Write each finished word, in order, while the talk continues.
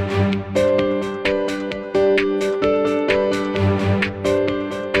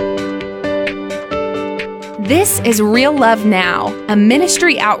This is Real Love Now, a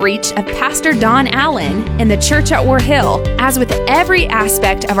ministry outreach of Pastor Don Allen in the church at War Hill. As with every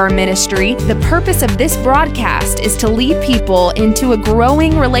aspect of our ministry, the purpose of this broadcast is to lead people into a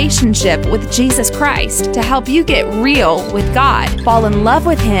growing relationship with Jesus Christ to help you get real with God, fall in love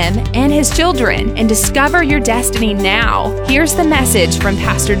with Him and His children, and discover your destiny now. Here's the message from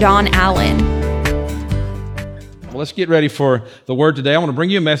Pastor Don Allen. Well, let's get ready for the word today. I want to bring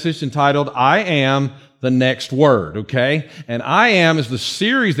you a message entitled, I Am the Next Word, okay? And I Am is the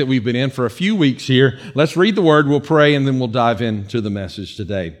series that we've been in for a few weeks here. Let's read the word, we'll pray, and then we'll dive into the message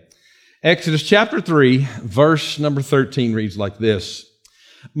today. Exodus chapter 3, verse number 13 reads like this.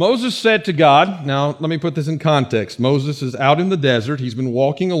 Moses said to God, now let me put this in context. Moses is out in the desert. He's been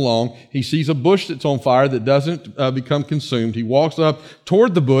walking along. He sees a bush that's on fire that doesn't become consumed. He walks up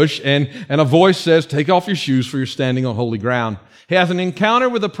toward the bush and a voice says, take off your shoes for you're standing on holy ground. He has an encounter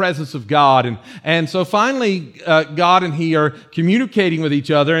with the presence of God. And so finally, God and he are communicating with each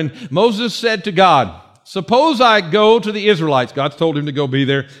other. And Moses said to God, suppose I go to the Israelites. God's told him to go be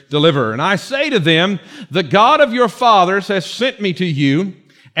their deliverer. And I say to them, the God of your fathers has sent me to you.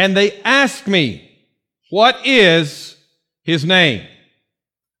 And they ask me, what is his name?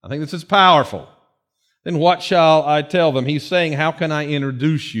 I think this is powerful. Then what shall I tell them? He's saying, how can I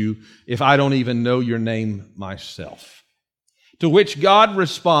introduce you if I don't even know your name myself? To which God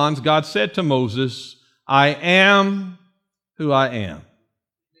responds, God said to Moses, I am who I am.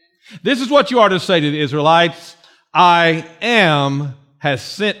 This is what you are to say to the Israelites, I am has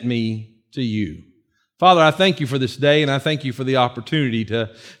sent me to you. Father, I thank you for this day, and I thank you for the opportunity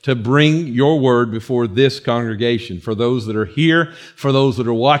to bring your word before this congregation. For those that are here, for those that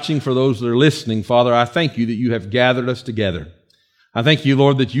are watching, for those that are listening, Father, I thank you that you have gathered us together. I thank you,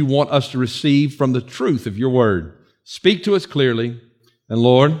 Lord, that you want us to receive from the truth of your word. Speak to us clearly, and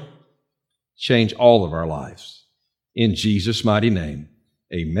Lord, change all of our lives. In Jesus' mighty name,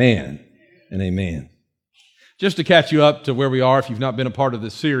 amen and amen. Just to catch you up to where we are, if you've not been a part of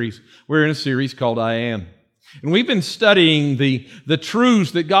this series, we're in a series called I Am. And we've been studying the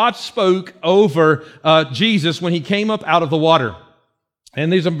truths that God spoke over Jesus when he came up out of the water.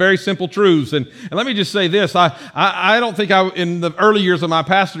 And these are very simple truths. And let me just say this. I don't think in the early years of my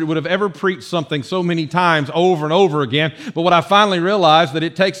pastorate would have ever preached something so many times over and over again. But what I finally realized that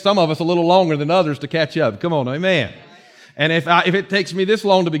it takes some of us a little longer than others to catch up. Come on, amen. And if it takes me this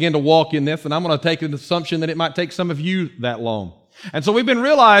long to begin to walk in this, then I'm going to take an assumption that it might take some of you that long. And so we've been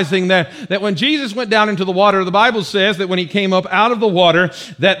realizing that when Jesus went down into the water, the Bible says that when he came up out of the water,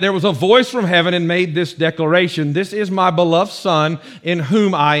 that there was a voice from heaven and made this declaration, this is my beloved Son in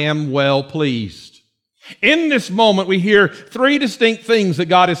whom I am well pleased. In this moment, we hear three distinct things that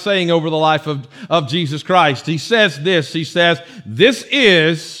God is saying over the life of Jesus Christ. He says this, this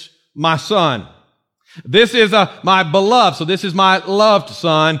is my Son. This is my beloved, so this is my loved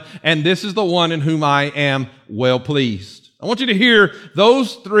Son, and this is the one in whom I am well pleased. I want you to hear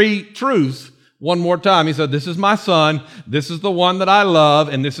those three truths one more time. He said, this is my Son, this is the one that I love,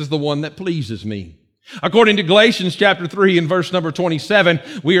 and this is the one that pleases me. According to Galatians chapter 3 and verse number 27,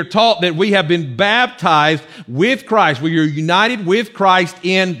 we are taught that we have been baptized with Christ. We are united with Christ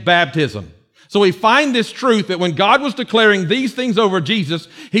in baptism. So we find this truth that when God was declaring these things over Jesus,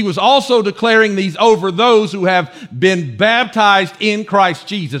 he was also declaring these over those who have been baptized in Christ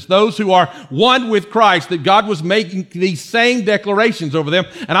Jesus, those who are one with Christ, that God was making these same declarations over them.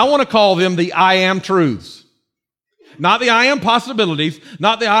 And I want to call them the I am truths. Not the I am possibilities,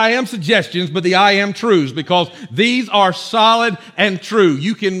 not the I am suggestions, but the I am truths, because these are solid and true.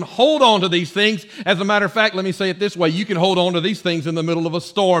 You can hold on to these things. As a matter of fact, let me say it this way. You can hold on to these things in the middle of a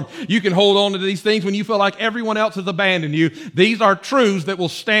storm. You can hold on to these things when you feel like everyone else has abandoned you. These are truths that will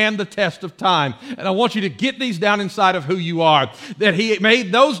stand the test of time. And I want you to get these down inside of who you are. That he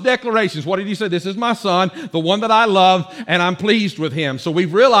made those declarations. What did he say? This is my Son, the one that I love, and I'm pleased with him. So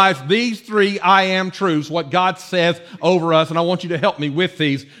we've realized these three I am truths, what God says over us, and I want you to help me with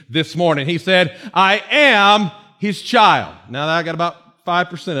these this morning. He said, I am his child. Now I got about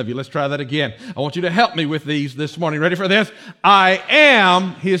 5% of you. Let's try that again. I want you to help me with these this morning. Ready for this? I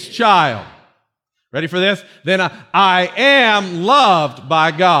am his child. Ready for this? Then I am loved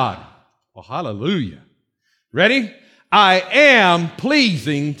by God. Well, hallelujah. Ready? I am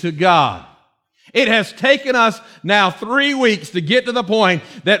pleasing to God. It has taken us now 3 weeks to get to the point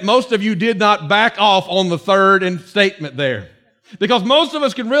that most of you did not back off on the third statement there. Because most of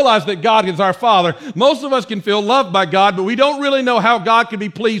us can realize that God is our Father. Most of us can feel loved by God, but we don't really know how God can be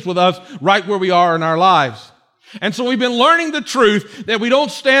pleased with us right where we are in our lives. And so we've been learning the truth that we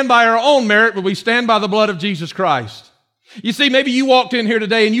don't stand by our own merit, but we stand by the blood of Jesus Christ. You see, maybe you walked in here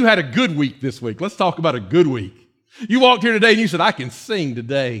today and you had a good week this week. Let's talk about a good week. You walked here today and you said, I can sing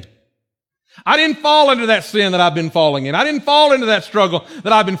today. I didn't fall into that sin that I've been falling in. I didn't fall into that struggle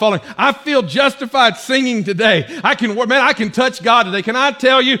that I've been falling. I feel justified singing today. I can touch God today. Can I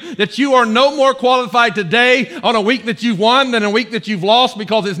tell you that you are no more qualified today on a week that you've won than a week that you've lost,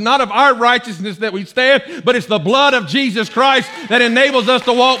 because it's not of our righteousness that we stand, but it's the blood of Jesus Christ that enables us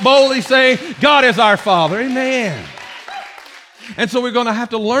to walk boldly saying, God is our Father. Amen. And so we're going to have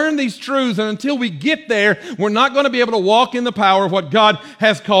to learn these truths, and until we get there, we're not going to be able to walk in the power of what God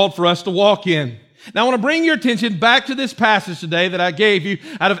has called for us to walk in. Now I want to bring your attention back to this passage today that I gave you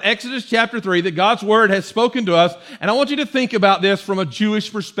out of Exodus chapter 3, that God's Word has spoken to us, and I want you to think about this from a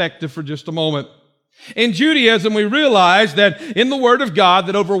Jewish perspective for just a moment. In Judaism, we realize that in the Word of God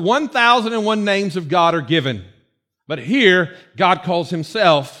that over 1,001 names of God are given. But here, God calls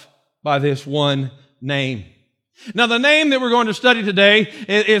Himself by this one name. Now, the name that we're going to study today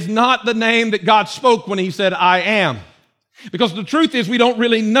is not the name that God spoke when He said, I am. Because the truth is, we don't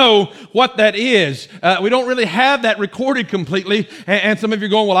really know what that is. We don't really have that recorded completely. And some of you are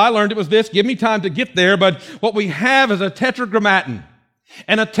going, well, I learned it was this. Give me time to get there. But what we have is a tetragrammaton.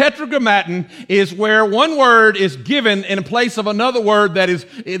 And a tetragrammaton is where one word is given in place of another word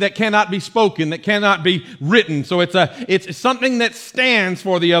that cannot be spoken, that cannot be written. So it's something that stands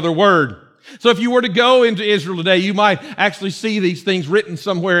for the other word. So if you were to go into Israel today, you might actually see these things written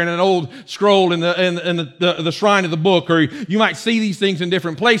somewhere in an old scroll in the shrine of the book, or you might see these things in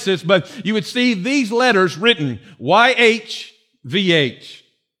different places, but you would see these letters written, YHVH.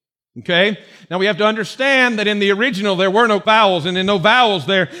 Okay? Now we have to understand that in the original there were no vowels, and in no vowels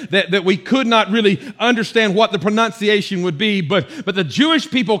there that we could not really understand what the pronunciation would be, but the Jewish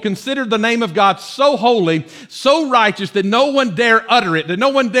people considered the name of God so holy, so righteous, that no one dare utter it, that no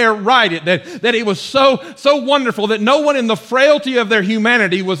one dare write it, that it was so wonderful that no one in the frailty of their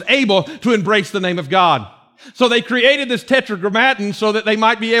humanity was able to embrace the name of God. So they created this tetragrammaton so that they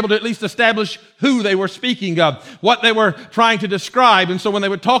might be able to at least establish who they were speaking of, what they were trying to describe. And so when they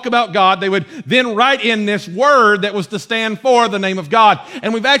would talk about God, they would then write in this word that was to stand for the name of God.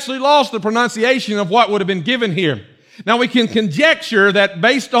 And we've actually lost the pronunciation of what would have been given here. Now we can conjecture that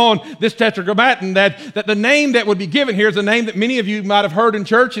based on this tetragrammaton that the name that would be given here is a name that many of you might have heard in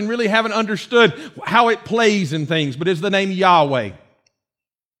church and really haven't understood how it plays in things, but it's the name Yahweh.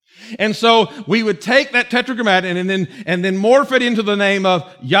 And so we would take that tetragrammaton and then morph it into the name of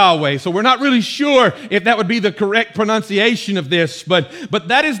Yahweh. So we're not really sure if that would be the correct pronunciation of this, but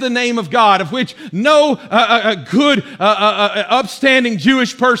that is the name of God, of which no good, upstanding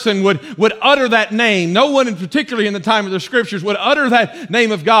Jewish person would utter that name. No one, particularly in the time of the Scriptures, would utter that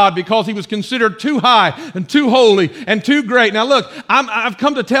name of God because he was considered too high and too holy and too great. Now look, I've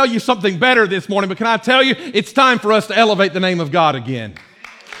come to tell you something better this morning, but can I tell you, it's time for us to elevate the name of God again.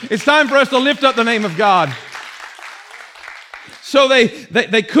 It's time for us to lift up the name of God. So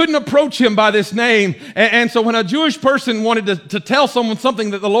they couldn't approach him by this name. And so when a Jewish person wanted to tell someone something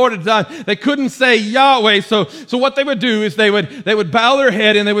that the Lord had done, they couldn't say Yahweh. So what they would do is they would bow their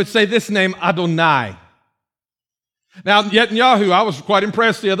head and they would say this name, Adonai. Now, Netanyahu, I was quite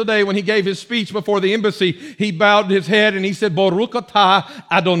impressed the other day when he gave his speech before the embassy. He bowed his head and he said, Baruch atah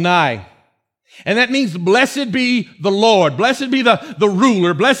Adonai. And that means blessed be the Lord, blessed be the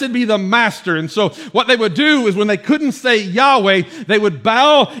ruler, blessed be the master. And so what they would do is when they couldn't say Yahweh, they would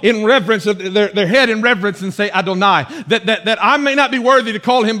bow in reverence, their head in reverence, and say Adonai. That I may not be worthy to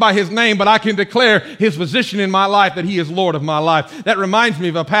call him by his name, but I can declare his position in my life, that he is Lord of my life. That reminds me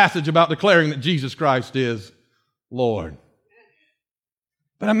of a passage about declaring that Jesus Christ is Lord.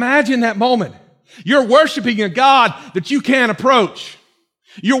 But imagine that moment. You're worshiping a God that you can't approach.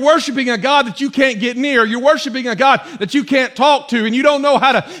 You're worshiping a God that you can't get near. You're worshiping a God that you can't talk to, and you don't know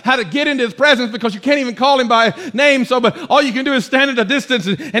how to get into his presence because you can't even call him by name. But all you can do is stand at a distance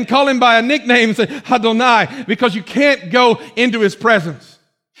and call him by a nickname and say Adonai, because you can't go into his presence.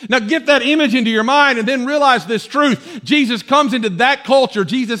 Now get that image into your mind and then realize this truth. Jesus comes into that culture.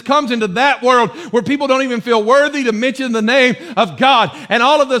 Jesus comes into that world where people don't even feel worthy to mention the name of God. And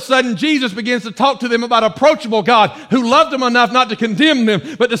all of a sudden, Jesus begins to talk to them about approachable God who loved them enough not to condemn them,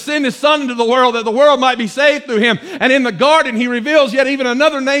 but to send his son into the world that the world might be saved through him. And in the garden, he reveals yet even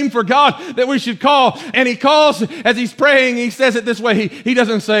another name for God that we should call. And he calls, as he's praying, he says it this way. He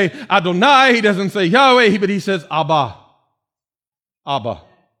doesn't say Adonai, he doesn't say Yahweh, but he says Abba. Abba.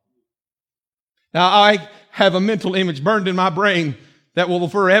 Now, I have a mental image burned in my brain that will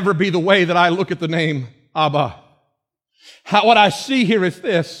forever be the way that I look at the name Abba. What I see here is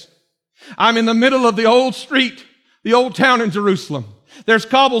this. I'm in the middle of the old street, the old town in Jerusalem. There's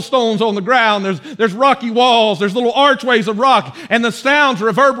cobblestones on the ground. There's rocky walls. There's little archways of rock, and the sound's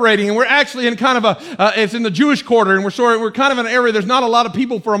reverberating. And we're actually in kind of it's in the Jewish quarter, and we're kind of in an area there's not a lot of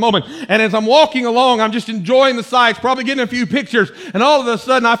people for a moment. And as I'm walking along, I'm just enjoying the sights, probably getting a few pictures, and all of a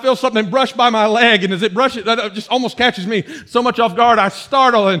sudden I feel something brush by my leg, and as it brushes, it just almost catches me so much off guard, I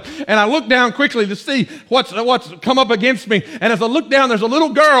startle, and I look down quickly to see what's come up against me. And as I look down, there's a little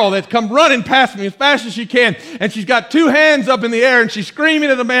girl that's come running past me as fast as she can, and she's got two hands up in the air, and she's screaming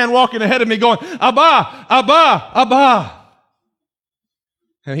at the man walking ahead of me, going, "Abba, Abba, Abba."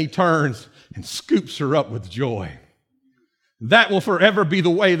 And he turns and scoops her up with joy. That will forever be the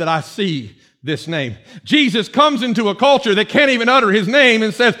way that I see this name. Jesus comes into a culture that can't even utter his name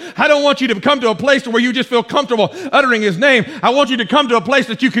and says, I don't want you to come to a place where you just feel comfortable uttering his name. I want you to come to a place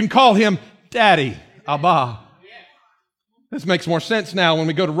that you can call him Daddy, Abba. This makes more sense now when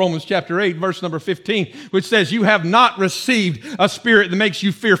we go to Romans chapter 8, verse number 15, which says, you have not received a spirit that makes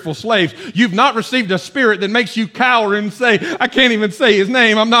you fearful slaves. You've not received a spirit that makes you cower and say, I can't even say his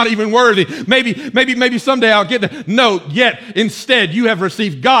name. I'm not even worthy. Maybe someday I'll get there. No, yet instead you have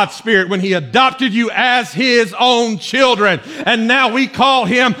received God's spirit when he adopted you as his own children. And now we call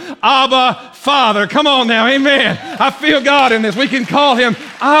him Abba Father. Come on now, amen. I feel God in this. We can call him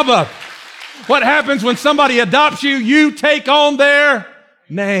Abba. What happens when somebody adopts you? You take on their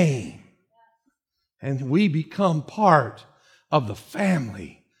name. And we become part of the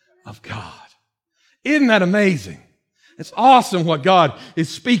family of God. Isn't that amazing? It's awesome what God is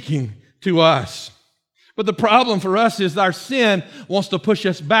speaking to us. But the problem for us is our sin wants to push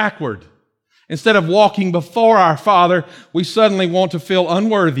us backward. Instead of walking before our Father, we suddenly want to feel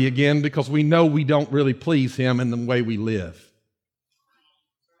unworthy again because we know we don't really please him in the way we live.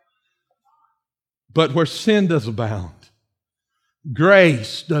 But where sin does abound,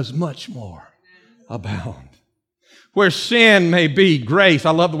 grace does much more abound. Where sin may be, grace,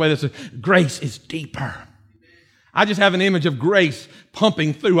 I love the way this is, grace is deeper. I just have an image of grace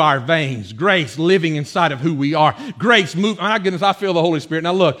pumping through our veins, grace living inside of who we are, grace moving. My goodness, I feel the Holy Spirit.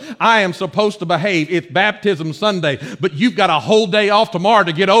 Now look, I am supposed to behave. It's Baptism Sunday, but you've got a whole day off tomorrow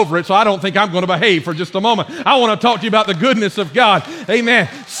to get over it, so I don't think I'm going to behave for just a moment. I want to talk to you about the goodness of God. Amen.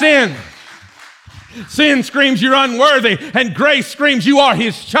 Sin screams you're unworthy, and grace screams you are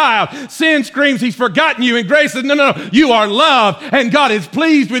his child. Sin screams he's forgotten you, and grace says, no, you are loved, and God is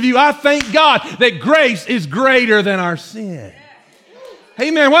pleased with you. I thank God that grace is greater than our sin.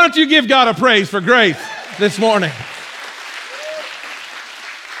 Amen. Why don't you give God a praise for grace this morning?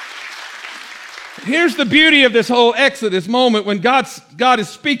 Here's the beauty of this whole Exodus moment when God is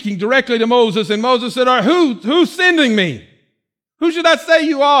speaking directly to Moses, and Moses said, all right, who's sending me? Who should I say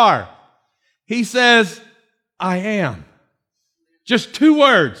you are? He says, I am. Just two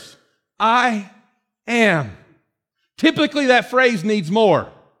words. I am. Typically, that phrase needs more.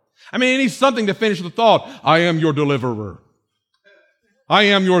 I mean, it needs something to finish the thought. I am your deliverer. I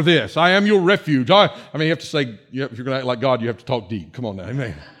am your this. I am your refuge. I mean, you have to say, if you're going to act like God, you have to talk deep. Come on now.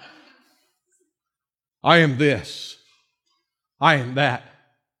 Amen. I am this. I am that.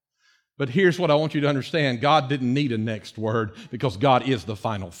 But here's what I want you to understand. God didn't need a next word because God is the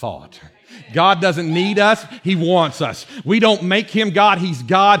final thought. God doesn't need us. He wants us. We don't make him God. He's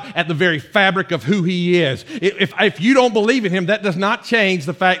God at the very fabric of who he is. If you don't believe in him, that does not change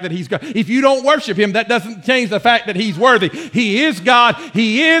the fact that he's God. If you don't worship him, that doesn't change the fact that he's worthy. He is God.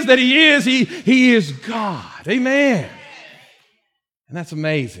 He is that he is. He is God. Amen. And that's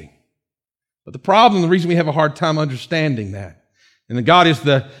amazing. But the problem, the reason we have a hard time understanding that, and that God is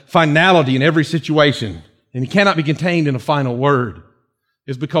the finality in every situation, and he cannot be contained in a final word,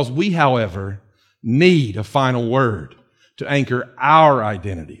 is because we, however, need a final word to anchor our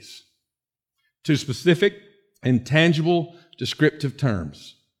identities to specific, intangible, descriptive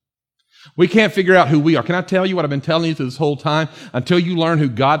terms. We can't figure out who we are. Can I tell you what I've been telling you through this whole time? Until you learn who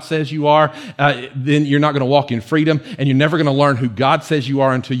God says you are, then you're not going to walk in freedom, and you're never going to learn who God says you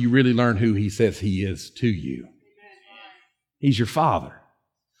are until you really learn who he says he is to you. He's your Father.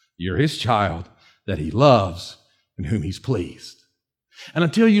 You're his child that he loves and whom he's pleased. And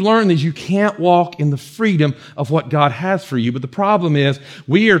until you learn these, you can't walk in the freedom of what God has for you. But the problem is,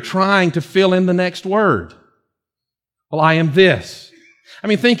 we are trying to fill in the next word. Well, I am this. I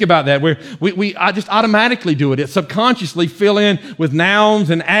mean, think about that. I just automatically do it. It subconsciously fill in with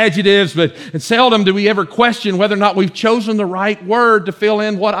nouns and adjectives, but seldom do we ever question whether or not we've chosen the right word to fill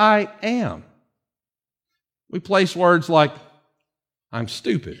in what I am. We place words like, I'm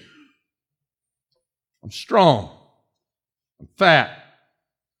stupid. I'm strong. I'm fat.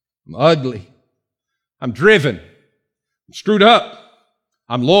 I'm ugly. I'm driven. I'm screwed up.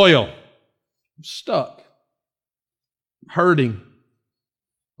 I'm loyal. I'm stuck. I'm hurting.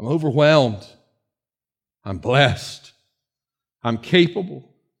 I'm overwhelmed. I'm blessed. I'm capable.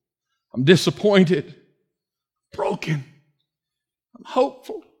 I'm disappointed. Broken. I'm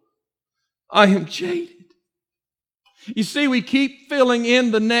hopeful. I am jaded. You see, we keep filling in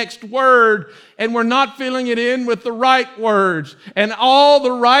the next word, and we're not filling it in with the right words. And all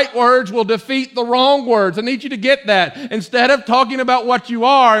the right words will defeat the wrong words. I need you to get that. Instead of talking about what you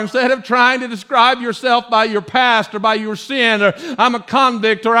are, instead of trying to describe yourself by your past or by your sin, or I'm a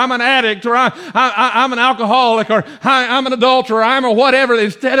convict, or I'm an addict, or I'm an alcoholic, or I'm an adulterer, I'm a whatever,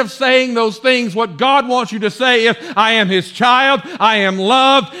 instead of saying those things, what God wants you to say is, I am His child, I am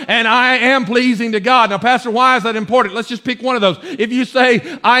loved, and I am pleasing to God. Now, Pastor, why is that important? Let's just pick one of those. If you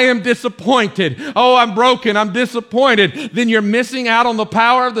say, I am disappointed, oh, I'm broken, I'm disappointed, then you're missing out on the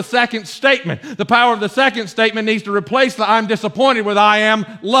power of the second statement. The power of the second statement needs to replace the I'm disappointed with I am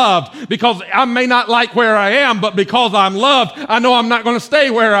loved. Because I may not like where I am, but because I'm loved, I know I'm not going to stay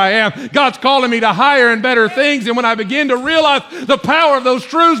where I am. God's calling me to higher and better things, and when I begin to realize the power of those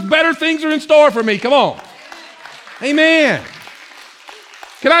truths, better things are in store for me. Come on. Amen.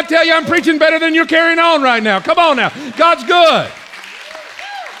 Can I tell you, I'm preaching better than you're carrying on right now. Come on now. God's good.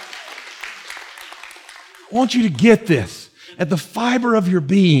 I want you to get this at the fiber of your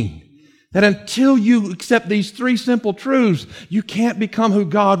being, that until you accept these three simple truths, you can't become who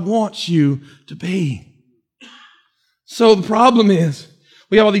God wants you to be. So the problem is,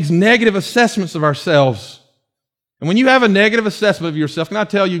 we have all these negative assessments of ourselves. And when you have a negative assessment of yourself, can I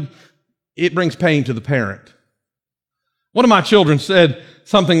tell you, it brings pain to the parent. One of my children said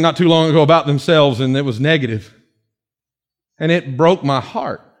something not too long ago about themselves, and it was negative. And it broke my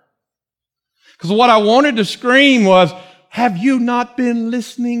heart. Because what I wanted to scream was, have you not been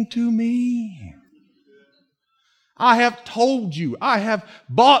listening to me? I have told you. I have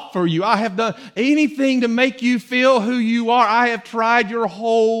bought for you. I have done anything to make you feel who you are. I have tried your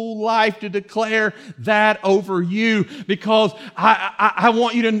whole life to declare that over you because I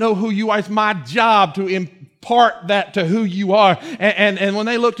want you to know who you are. It's my job to impart that to who you are. And when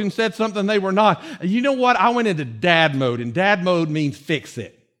they looked and said something they were not, you know what? I went into dad mode, and dad mode means fix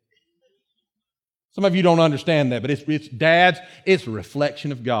it. Some of you don't understand that, but it's dads, it's a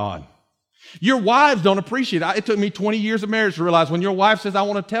reflection of God. Your wives don't appreciate it. It took me 20 years of marriage to realize when your wife says, I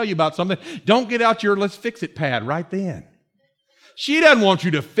want to tell you about something, don't get out your let's fix it pad right then. She doesn't want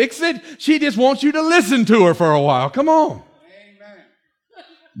you to fix it. She just wants you to listen to her for a while. Come on. Amen.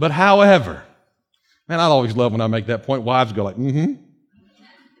 But however, man, I always love when I make that point. Wives go like,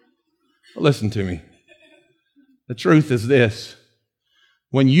 Listen to me. The truth is this.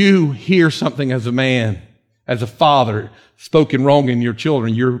 When you hear something as a man, as a father, spoken wrong in your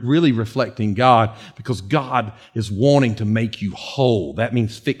children, you're really reflecting God because God is wanting to make you whole. That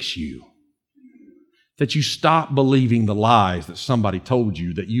means fix you. That you stop believing the lies that somebody told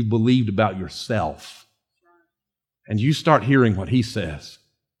you that you believed about yourself. And you start hearing what He says.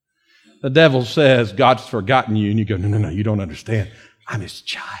 The devil says, God's forgotten you. And you go, no, you don't understand. I'm His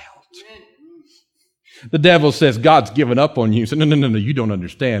child. The devil says, God's given up on you. So no, you don't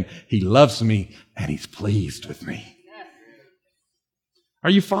understand. He loves me and He's pleased with me.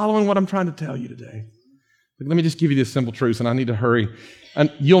 Are you following what I'm trying to tell you today? Let me just give you this simple truth, and I need to hurry.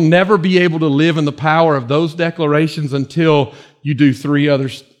 And you'll never be able to live in the power of those declarations until you do three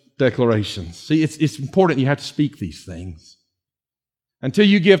other declarations. See, it's important you have to speak these things. Until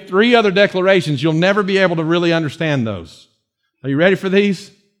you give three other declarations, you'll never be able to really understand those. Are you ready for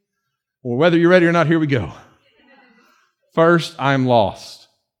these? Well, whether you're ready or not, here we go. First, I'm lost.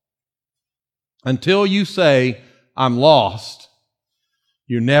 Until you say, I'm lost,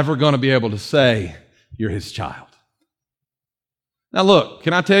 you're never going to be able to say you're His child. Now look,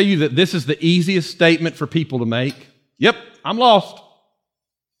 can I tell you that this is the easiest statement for people to make? Yep, I'm lost.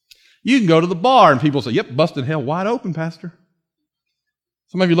 You can go to the bar and people say, yep, busting hell wide open, Pastor.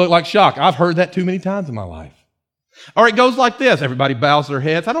 Some of you look like shock. I've heard that too many times in my life. Or it goes like this. Everybody bows their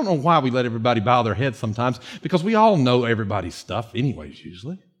heads. I don't know why we let everybody bow their heads sometimes, because we all know everybody's stuff anyways,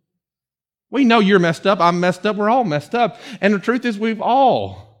 usually. We know you're messed up. I'm messed up. We're all messed up. And the truth is we've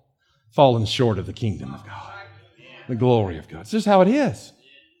all fallen short of the kingdom of God, the glory of God. It's just how it is.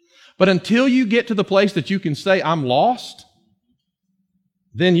 But until you get to the place that you can say, I'm lost,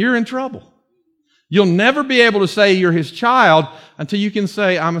 then you're in trouble. You'll never be able to say you're His child until you can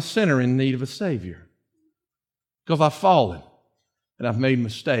say, I'm a sinner in need of a Savior. Because I've fallen, and I've made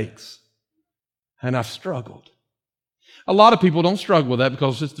mistakes, and I've struggled. A lot of people don't struggle with that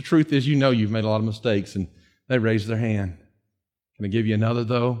because just the truth is, you know you've made a lot of mistakes, and they raise their hand. Can I give you another,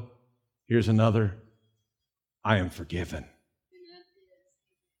 though? Here's another. I am forgiven.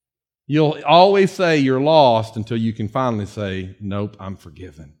 You'll always say you're lost until you can finally say, nope, I'm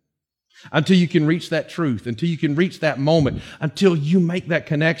forgiven. Until you can reach that truth, until you can reach that moment, until you make that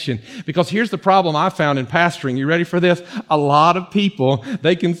connection. Because here's the problem I found in pastoring. You ready for this? A lot of people,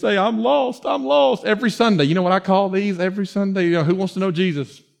 they can say, I'm lost every Sunday. You know what I call these every Sunday? You know, who wants to know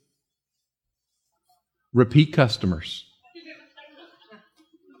Jesus? Repeat customers.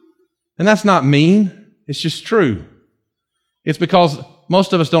 And that's not mean. It's just true. It's because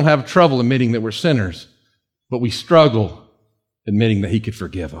most of us don't have trouble admitting that we're sinners, but we struggle admitting that He could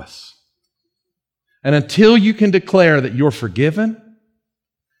forgive us. And until you can declare that you're forgiven,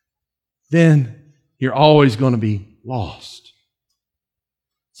 then you're always going to be lost.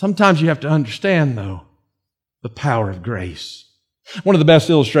 Sometimes you have to understand, though, the power of grace. One of the best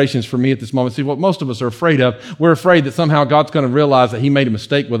illustrations for me at this moment, see, what most of us are afraid of, we're afraid that somehow God's going to realize that He made a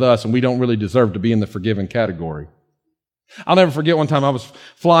mistake with us and we don't really deserve to be in the forgiven category. I'll never forget one time I was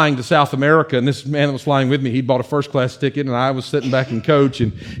flying to South America, and this man that was flying with me, he'd bought a first-class ticket, and I was sitting back in coach,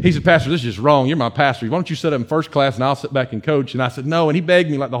 and he said, Pastor, this is just wrong. You're my pastor. Why don't you sit up in first class, and I'll sit back in coach? And I said, no. And he begged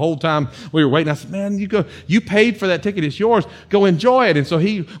me like the whole time we were waiting. I said, man, you paid for that ticket. It's yours. Go enjoy it. And so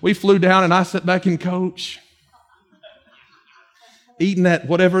we flew down, and I sat back in coach, eating that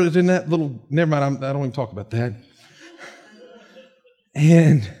whatever is in that little, never mind, I don't even talk about that.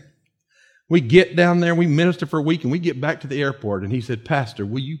 And we get down there, we minister for a week, and we get back to the airport, and he said, Pastor,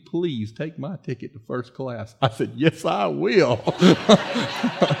 will you please take my ticket to first class? I said, yes, I will.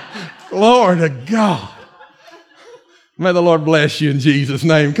 Glory to God. May the Lord bless you in Jesus'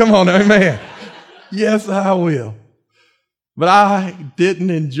 name. Come on, amen. Yes, I will. But I didn't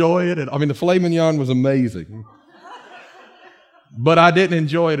enjoy it. I mean, the filet mignon was amazing. But I didn't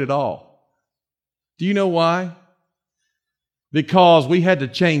enjoy it at all. Do you know why? Because we had to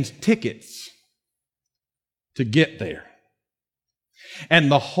change tickets to get there.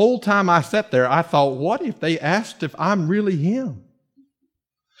 And the whole time I sat there, I thought, what if they asked if I'm really him?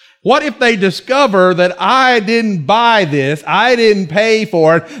 What if they discover that I didn't buy this, I didn't pay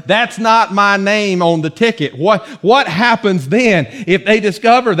for it, that's not my name on the ticket? What happens then if they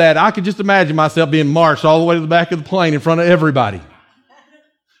discover that? I could just imagine myself being marched all the way to the back of the plane in front of everybody.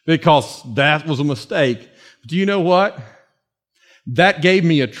 Because that was a mistake. But do you know what? That gave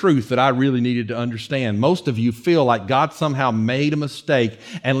me a truth that I really needed to understand. Most of you feel like God somehow made a mistake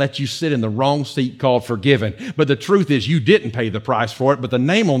and let you sit in the wrong seat called forgiven. But the truth is you didn't pay the price for it, but the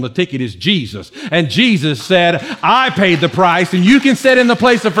name on the ticket is Jesus. And Jesus said, I paid the price and you can sit in the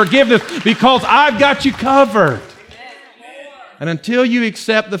place of forgiveness because I've got you covered. And until you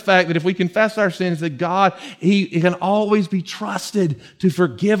accept the fact that if we confess our sins, that God, He can always be trusted to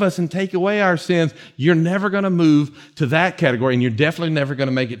forgive us and take away our sins, you're never going to move to that category, and you're definitely never going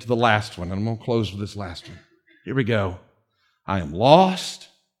to make it to the last one. And I'm going to close with this last one. Here we go. I am lost.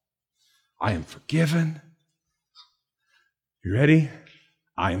 I am forgiven. You ready?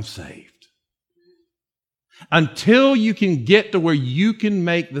 I am saved. Until you can get to where you can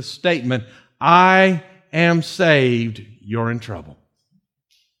make the statement, I am saved, you're in trouble.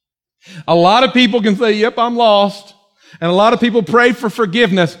 A lot of people can say, yep, I'm lost. And a lot of people pray for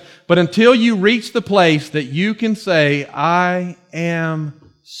forgiveness. But until you reach the place that you can say, I am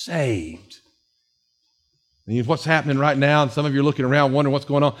saved. And what's happening right now, and some of you are looking around wondering what's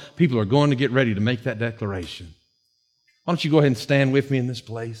going on, people are going to get ready to make that declaration. Why don't you go ahead and stand with me in this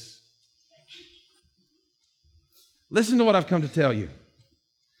place? Listen to what I've come to tell you.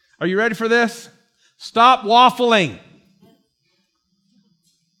 Are you ready for this? Stop waffling.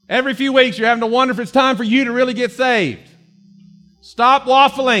 Every few weeks you're having to wonder if it's time for you to really get saved. Stop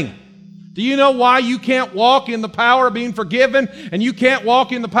waffling. Do you know why you can't walk in the power of being forgiven, and you can't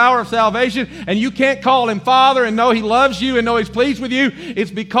walk in the power of salvation, and you can't call Him Father and know He loves you and know He's pleased with you? It's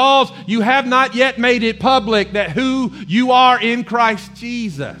because you have not yet made it public that who you are in Christ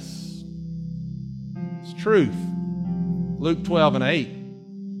Jesus. It's truth. Luke 12:8.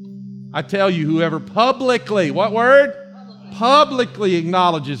 I tell you, whoever publicly, what word? Publicly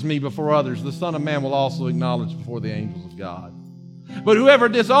acknowledges me before others, the Son of Man will also acknowledge before the angels of God. But whoever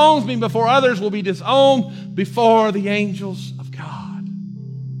disowns me before others will be disowned before the angels of God.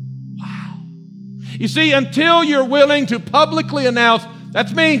 Wow. You see, until you're willing to publicly announce,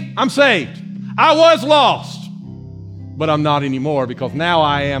 that's me, I'm saved. I was lost, but I'm not anymore because now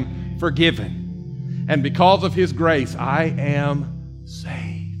I am forgiven. And because of His grace, I am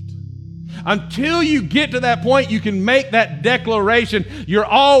saved. Until you get to that point, you can make that declaration. You're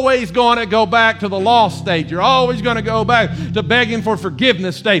always going to go back to the lost state. You're always going to go back to begging for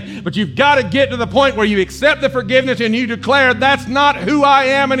forgiveness state. But you've got to get to the point where you accept the forgiveness and you declare, that's not who I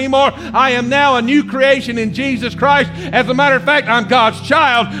am anymore. I am now a new creation in Jesus Christ. As a matter of fact, I'm God's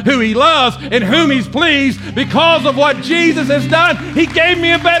child who He loves and whom He's pleased because of what Jesus has done. He gave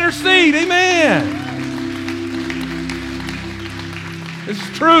me a better seed. Amen. This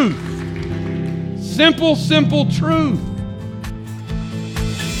is truth. Simple, simple truth.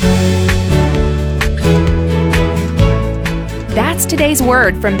 That's today's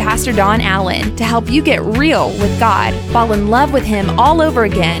word from Pastor Don Allen to help you get real with God, fall in love with Him all over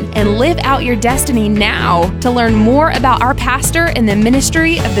again, and live out your destiny now. To learn more about our pastor and the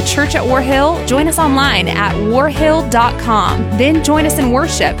ministry of the church at War Hill, join us online at warhill.com. Then join us in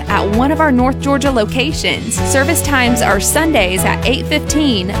worship at one of our North Georgia locations. Service times are Sundays at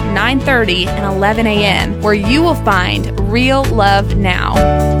 8:15, 9:30, and 11 a.m., where you will find real love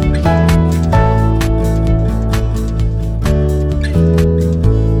now.